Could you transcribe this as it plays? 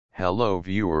Hello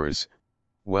viewers,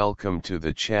 welcome to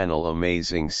the channel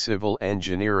Amazing Civil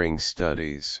Engineering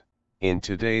Studies. In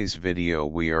today's video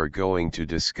we are going to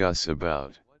discuss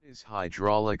about what is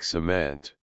hydraulic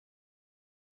cement.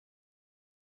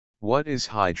 What is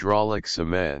hydraulic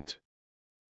cement?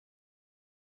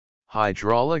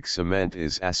 Hydraulic cement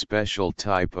is a special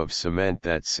type of cement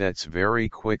that sets very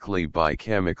quickly by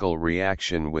chemical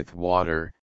reaction with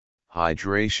water,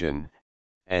 hydration,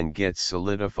 and gets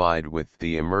solidified with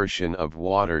the immersion of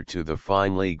water to the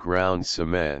finely ground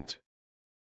cement.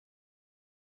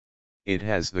 It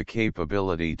has the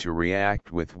capability to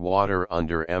react with water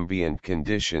under ambient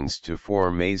conditions to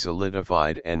form a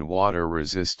solidified and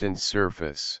water-resistant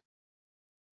surface.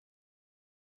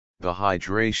 The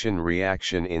hydration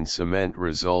reaction in cement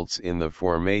results in the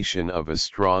formation of a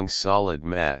strong solid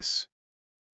mass.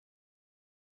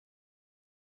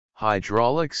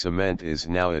 Hydraulic cement is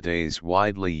nowadays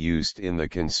widely used in the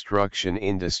construction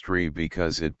industry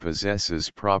because it possesses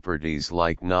properties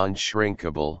like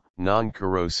non-shrinkable,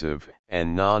 non-corrosive,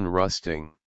 and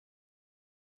non-rusting.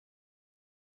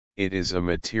 It is a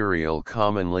material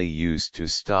commonly used to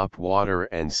stop water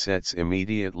and sets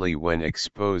immediately when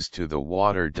exposed to the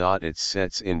water. It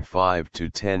sets in 5 to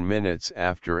 10 minutes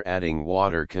after adding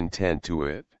water content to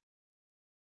it.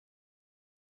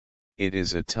 It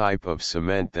is a type of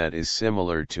cement that is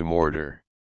similar to mortar.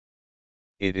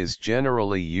 It is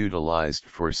generally utilized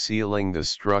for sealing the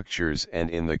structures and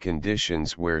in the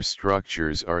conditions where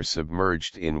structures are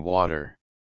submerged in water.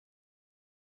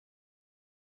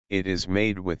 It is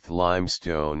made with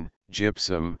limestone,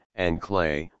 gypsum, and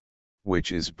clay,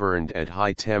 which is burned at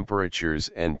high temperatures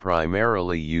and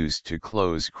primarily used to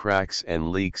close cracks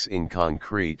and leaks in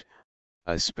concrete,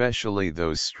 especially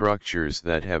those structures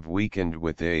that have weakened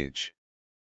with age.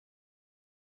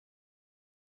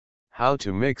 How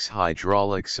to mix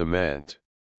hydraulic cement.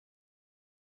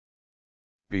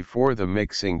 Before the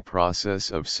mixing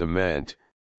process of cement,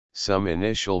 some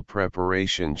initial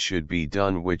preparation should be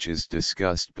done, which is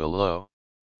discussed below.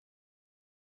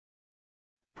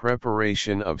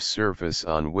 Preparation of surface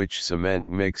on which cement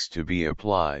mix to be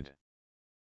applied.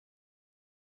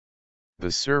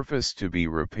 The surface to be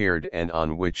repaired and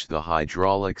on which the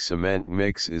hydraulic cement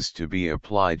mix is to be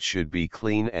applied should be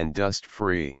clean and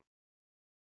dust-free.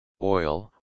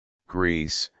 Oil,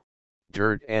 grease,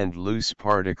 dirt and loose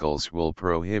particles will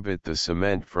prohibit the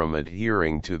cement from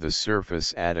adhering to the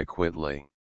surface adequately.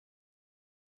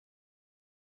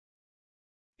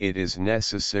 It is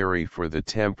necessary for the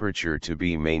temperature to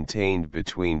be maintained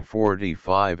between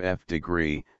 45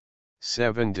 degrees,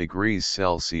 7 degrees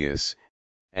Celsius,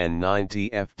 and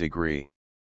 90 degrees,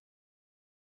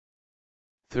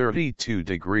 32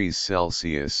 degrees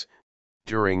Celsius,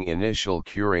 during initial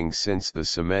curing, since the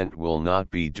cement will not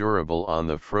be durable on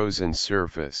the frozen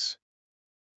surface.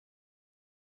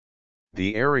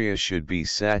 The area should be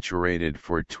saturated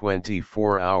for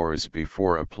 24 hours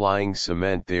before applying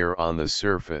cement there on the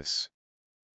surface.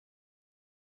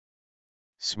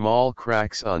 Small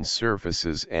cracks on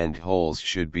surfaces and holes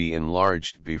should be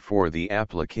enlarged before the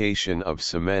application of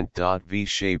cement.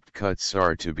 V-shaped cuts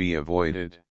are to be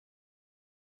avoided.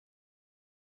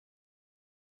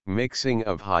 Mixing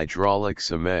of hydraulic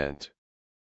cement.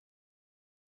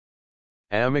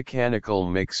 A mechanical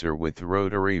mixer with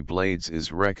rotary blades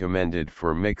is recommended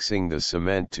for mixing the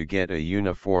cement to get a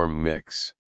uniform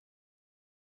mix.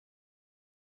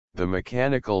 The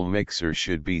mechanical mixer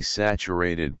should be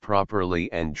saturated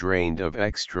properly and drained of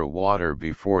extra water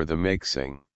before the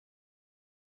mixing.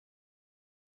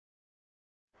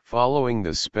 Following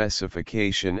the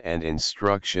specification and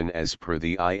instruction as per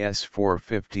the IS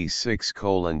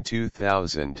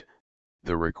 456:2000,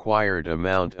 the required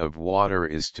amount of water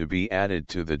is to be added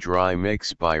to the dry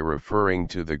mix by referring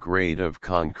to the grade of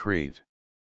concrete.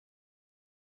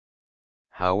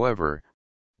 However,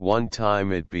 one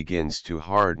time it begins to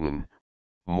harden,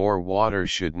 more water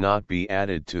should not be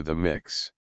added to the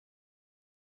mix.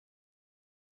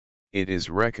 It is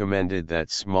recommended that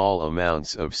small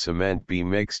amounts of cement be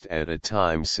mixed at a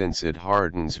time, since it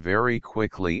hardens very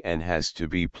quickly and has to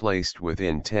be placed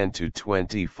within 10 to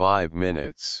 25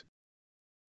 minutes.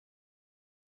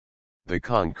 The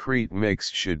concrete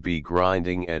mix should be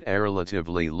grinding at a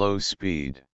relatively low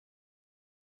speed.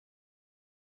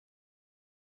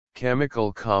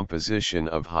 Chemical composition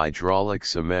of hydraulic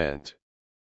cement.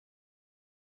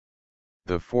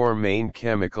 The four main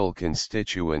chemical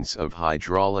constituents of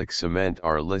hydraulic cement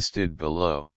are listed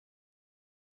below.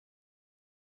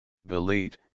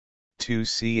 Bolete,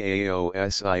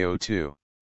 2CaOSiO2.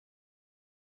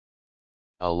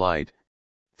 Alite,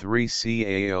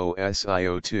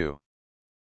 3CaOSiO2.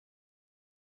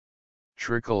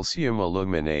 tricalcium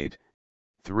aluminate,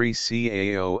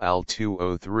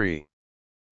 3CaOl2O3.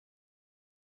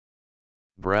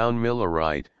 Brown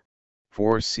millerite,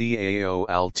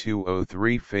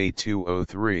 4CaOl2O3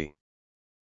 Fe2O3.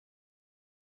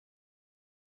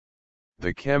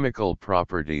 The chemical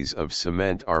properties of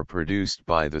cement are produced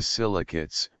by the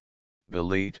silicates,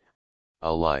 belite,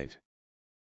 alite.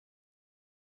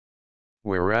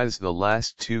 Whereas the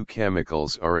last two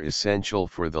chemicals are essential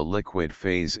for the liquid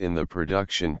phase in the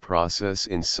production process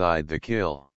inside the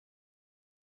kiln.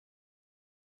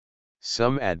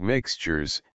 Some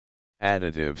admixtures,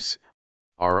 additives,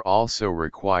 are also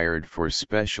required for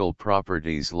special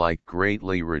properties like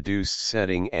greatly reduced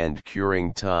setting and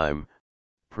curing time,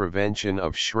 prevention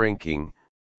of shrinking,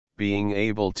 being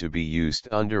able to be used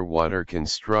underwater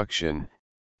construction,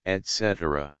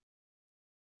 etc.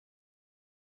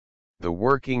 The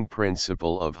working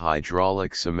principle of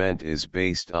hydraulic cement is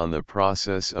based on the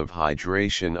process of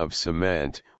hydration of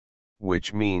cement,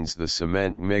 which means the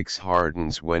cement mix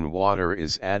hardens when water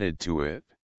is added to it.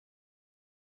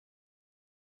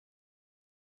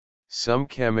 Some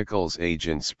chemicals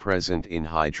agents present in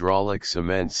hydraulic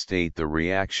cement state the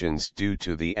reactions due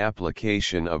to the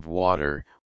application of water,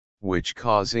 which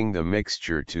causing the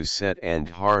mixture to set and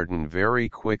harden very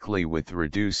quickly with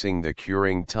reducing the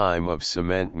curing time of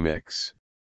cement mix.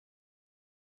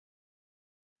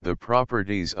 The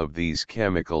properties of these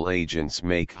chemical agents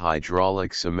make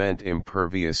hydraulic cement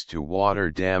impervious to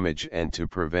water damage and to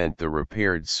prevent the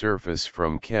repaired surface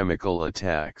from chemical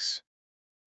attacks.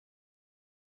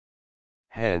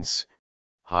 Hence,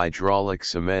 hydraulic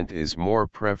cement is more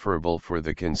preferable for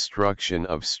the construction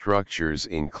of structures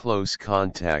in close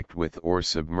contact with or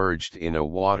submerged in a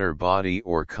water body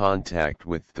or contact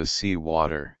with the sea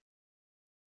water.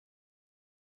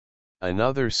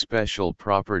 Another special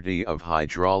property of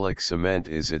hydraulic cement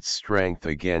is its strength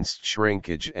against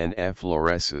shrinkage and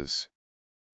efflorescence.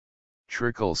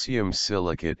 Tricalcium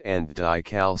silicate and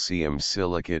dicalcium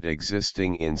silicate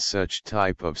existing in such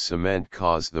type of cement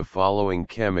cause the following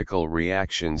chemical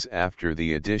reactions after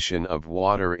the addition of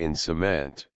water in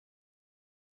cement.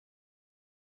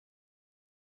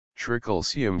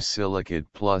 Tricalcium silicate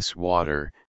plus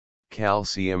water,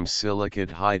 calcium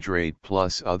silicate hydrate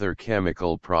plus other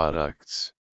chemical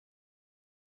products.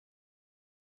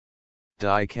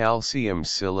 Dicalcium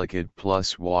silicate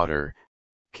plus water,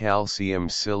 calcium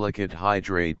silicate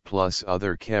hydrate plus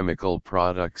other chemical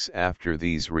products. After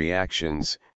these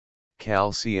reactions,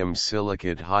 calcium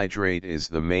silicate hydrate is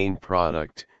the main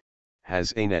product,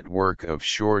 has a network of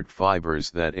short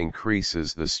fibers that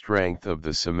increases the strength of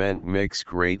the cement mix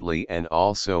greatly and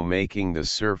also making the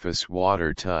surface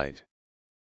watertight.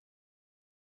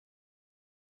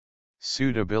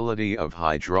 Suitability of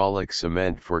hydraulic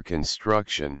cement for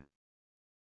construction.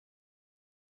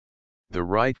 The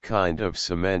right kind of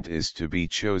cement is to be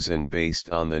chosen based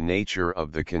on the nature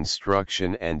of the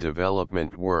construction and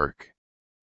development work.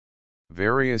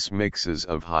 Various mixes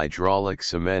of hydraulic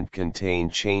cement contain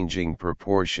changing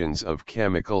proportions of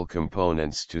chemical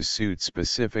components to suit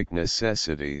specific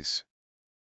necessities.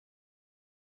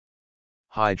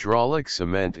 Hydraulic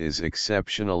cement is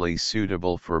exceptionally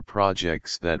suitable for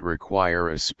projects that require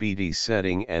a speedy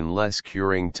setting and less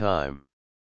curing time.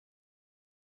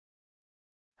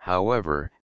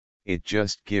 However, it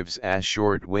just gives a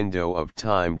short window of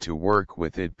time to work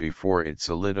with it before it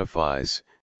solidifies,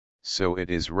 so it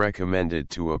is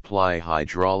recommended to apply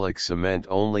hydraulic cement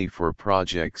only for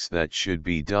projects that should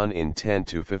be done in 10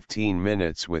 to 15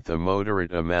 minutes with a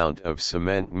moderate amount of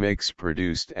cement mix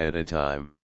produced at a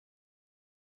time.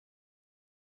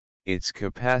 Its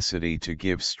capacity to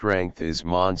give strength is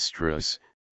monstrous,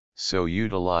 so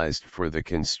utilized for the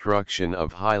construction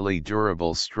of highly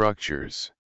durable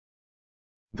structures.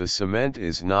 The cement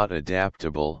is not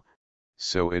adaptable,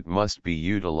 so it must be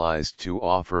utilized to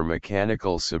offer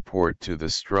mechanical support to the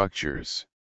structures.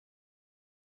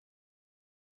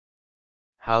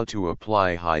 How to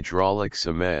apply hydraulic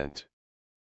cement?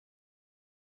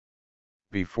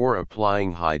 Before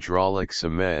applying hydraulic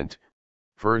cement,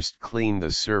 first clean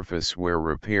the surface where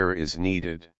repair is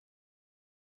needed.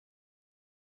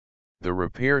 The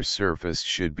repair surface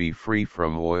should be free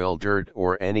from oil, dirt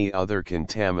or any other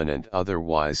contaminant,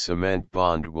 otherwise cement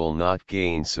bond will not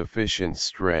gain sufficient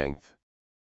strength.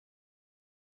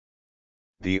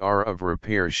 The R of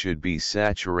repair should be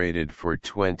saturated for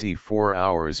 24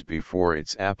 hours before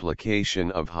its application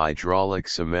of hydraulic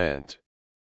cement.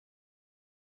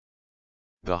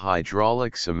 The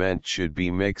hydraulic cement should be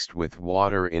mixed with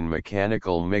water in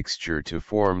mechanical mixture to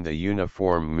form the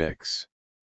uniform mix.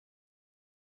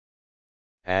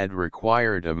 Add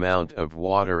required amount of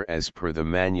water as per the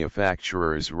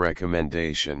manufacturer's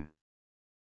recommendation.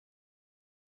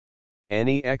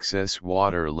 Any excess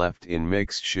water left in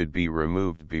mix should be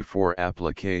removed before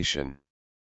application.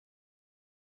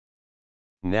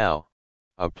 Now,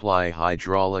 apply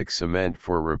hydraulic cement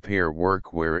for repair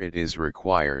work where it is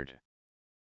required.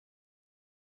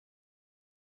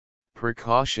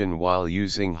 Precaution while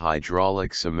using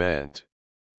hydraulic cement.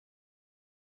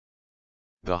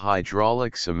 The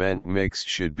hydraulic cement mix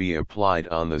should be applied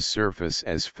on the surface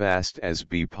as fast as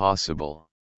be possible.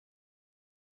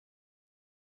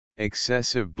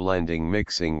 Excessive blending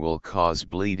mixing will cause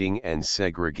bleeding and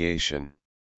segregation.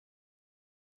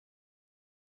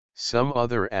 Some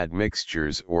other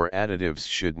admixtures or additives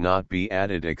should not be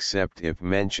added except if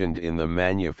mentioned in the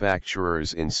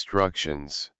manufacturer's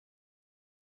instructions.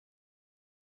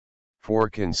 For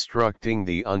constructing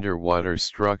the underwater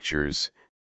structures,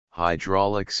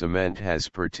 hydraulic cement has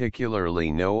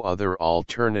particularly no other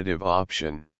alternative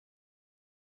option.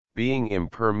 Being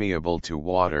impermeable to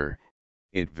water,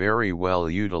 it very well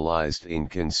utilized in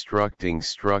constructing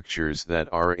structures that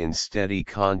are in steady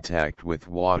contact with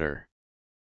water.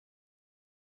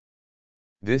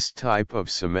 This type of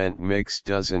cement mix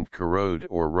doesn't corrode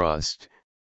or rust,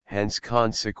 hence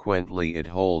consequently it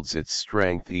holds its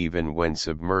strength even when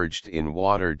submerged in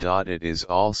water. It is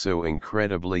also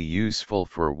incredibly useful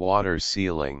for water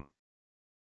sealing.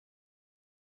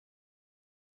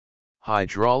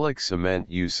 Hydraulic cement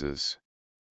uses.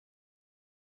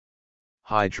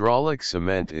 Hydraulic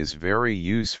cement is very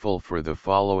useful for the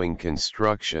following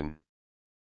construction: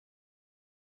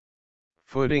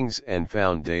 footings and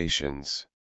foundations,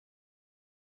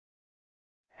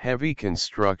 heavy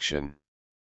construction,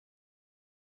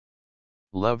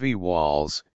 levee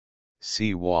walls,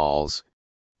 sea walls,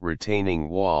 retaining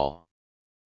wall,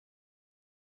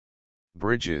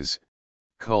 bridges,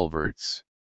 culverts,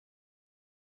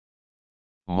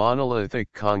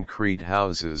 monolithic concrete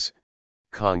houses,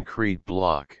 concrete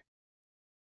block,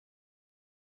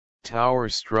 tower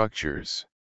structures,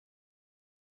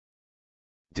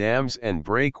 dams and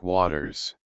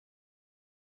breakwaters,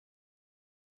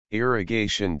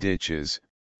 irrigation ditches,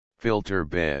 filter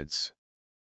beds,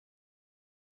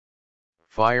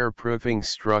 fireproofing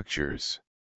structures,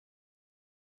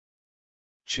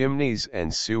 chimneys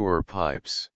and sewer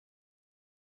pipes,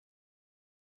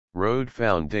 road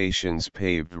foundations,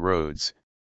 paved roads,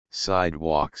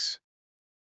 sidewalks,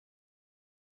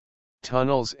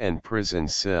 tunnels and prison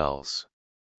cells.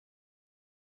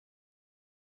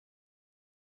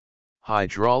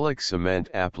 Hydraulic cement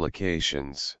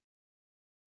applications.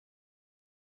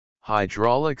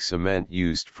 Hydraulic cement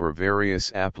used for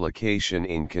various application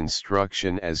in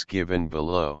construction as given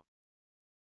below.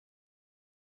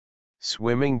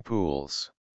 Swimming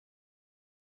pools,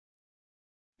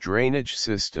 drainage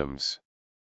systems,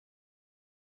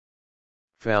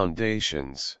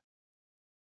 foundations,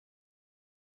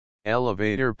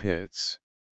 elevator pits,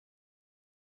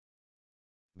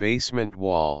 basement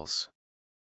walls,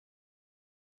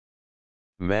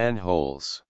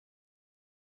 manholes,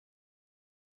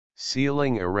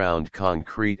 sealing around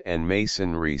concrete and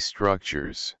masonry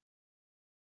structures,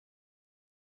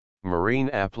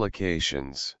 marine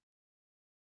applications,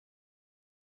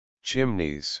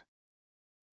 chimneys,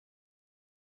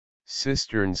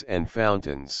 cisterns and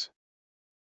fountains.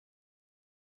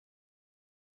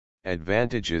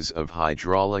 Advantages of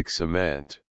hydraulic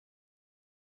cement.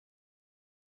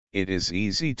 It is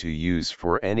easy to use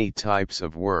for any types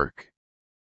of work.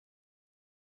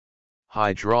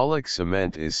 Hydraulic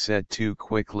cement is set too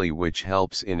quickly, which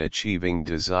helps in achieving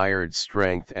desired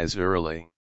strength as early.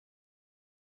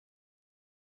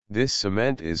 This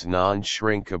cement is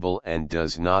non-shrinkable and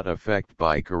does not affect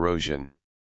by corrosion.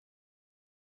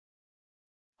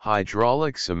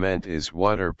 Hydraulic cement is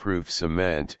waterproof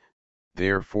cement,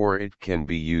 therefore it can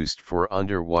be used for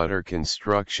underwater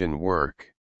construction work.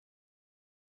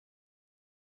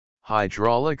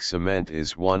 Hydraulic cement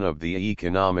is one of the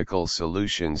economical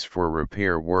solutions for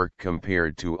repair work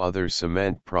compared to other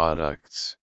cement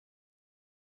products.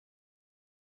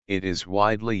 It is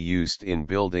widely used in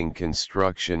building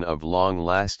construction of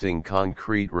long-lasting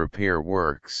concrete repair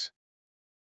works.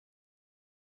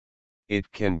 It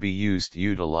can be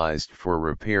utilized for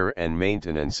repair and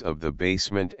maintenance of the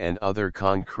basement and other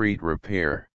concrete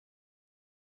repair.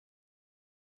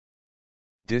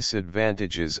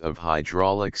 Disadvantages of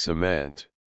hydraulic cement.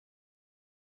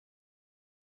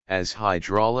 As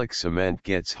hydraulic cement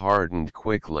gets hardened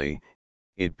quickly,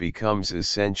 it becomes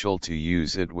essential to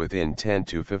use it within 10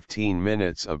 to 15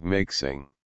 minutes of mixing.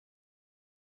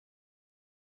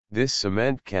 This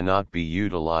cement cannot be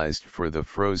utilized for the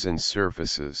frozen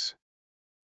surfaces.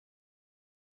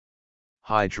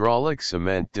 Hydraulic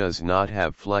cement does not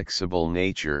have flexible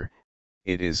nature,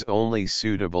 it is only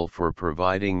suitable for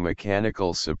providing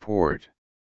mechanical support.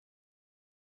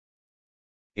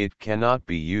 It cannot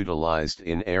be utilized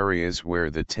in areas where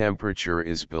the temperature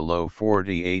is below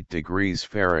 48 degrees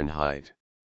Fahrenheit.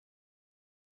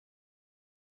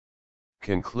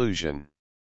 Conclusion.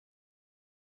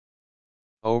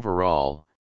 Overall,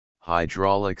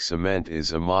 hydraulic cement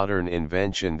is a modern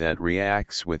invention that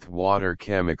reacts with water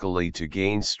chemically to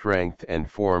gain strength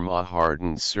and form a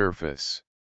hardened surface.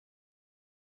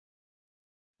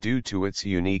 Due to its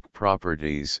unique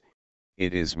properties,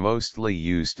 it is mostly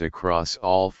used across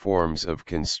all forms of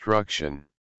construction.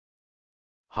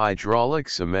 Hydraulic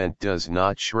cement does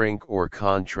not shrink or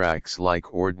contracts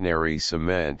like ordinary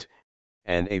cement,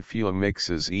 and a few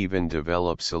mixes even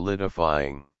develop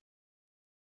solidifying.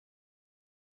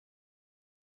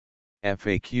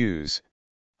 FAQs,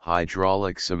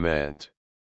 hydraulic cement.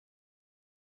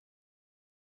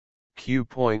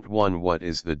 Q.1 What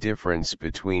is the difference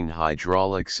between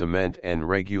hydraulic cement and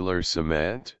regular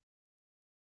cement?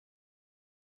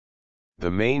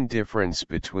 The main difference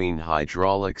between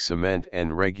hydraulic cement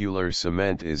and regular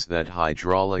cement is that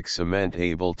hydraulic cement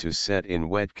able to set in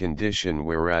wet condition,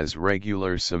 whereas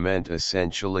regular cement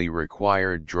essentially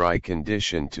required dry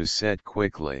condition to set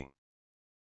quickly.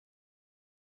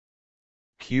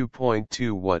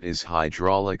 Q.2 What is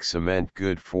hydraulic cement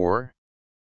good for?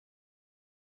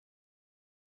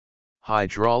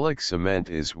 Hydraulic cement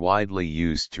is widely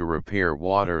used to repair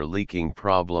water leaking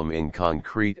problem in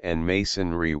concrete and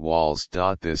masonry walls.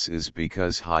 This is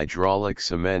because hydraulic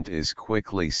cement is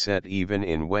quickly set even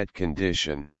in wet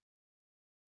condition.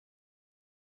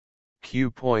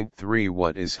 Q.3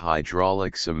 What is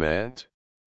hydraulic cement?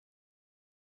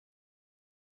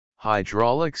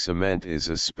 Hydraulic cement is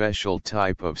a special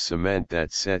type of cement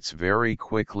that sets very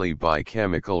quickly by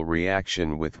chemical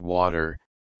reaction with water,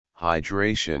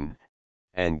 hydration,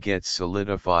 and gets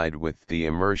solidified with the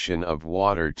immersion of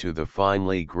water to the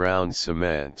finely ground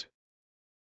cement.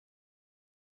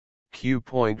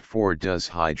 Q.4 Does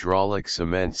hydraulic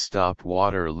cement stop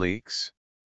water leaks?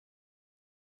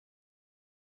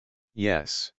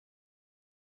 Yes.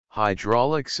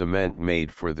 Hydraulic cement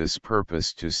made for this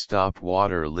purpose to stop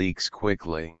water leaks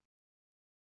quickly.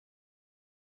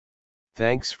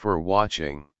 Thanks for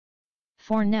watching.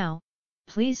 For now,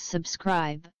 please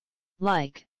subscribe,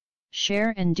 like,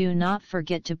 share and do not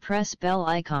forget to press bell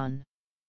icon.